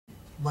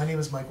My name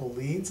is Michael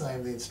LEEDS. I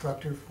am the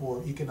instructor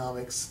for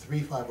Economics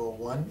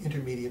 3501,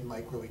 Intermediate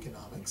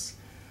Microeconomics.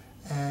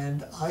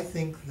 And I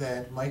think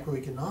that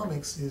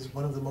microeconomics is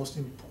one of the most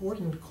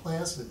important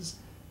classes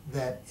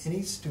that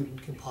any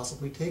student can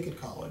possibly take at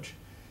college.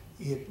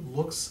 It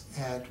looks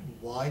at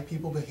why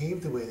people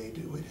behave the way they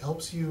do. It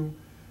helps you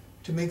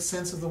to make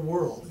sense of the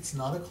world. It's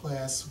not a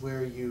class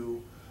where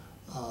you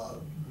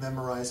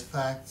memorize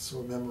facts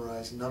or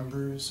memorize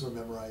numbers or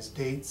memorize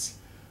dates,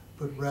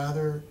 but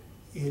rather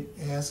it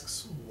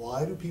asks,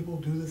 why do people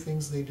do the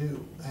things they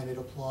do? And it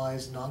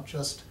applies not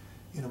just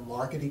in a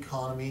market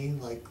economy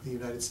like the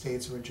United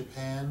States or in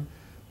Japan,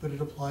 but it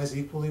applies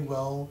equally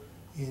well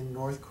in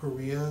North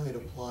Korea. It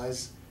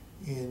applies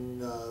in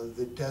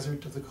the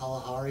desert of the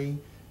Kalahari.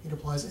 It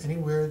applies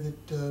anywhere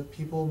that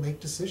people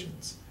make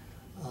decisions.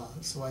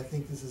 So I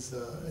think this is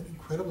an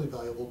incredibly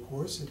valuable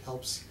course. It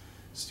helps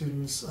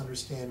students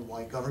understand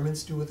why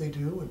governments do what they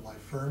do and why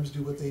firms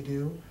do what they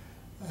do.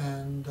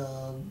 And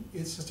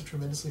it's just a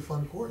tremendously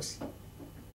fun course.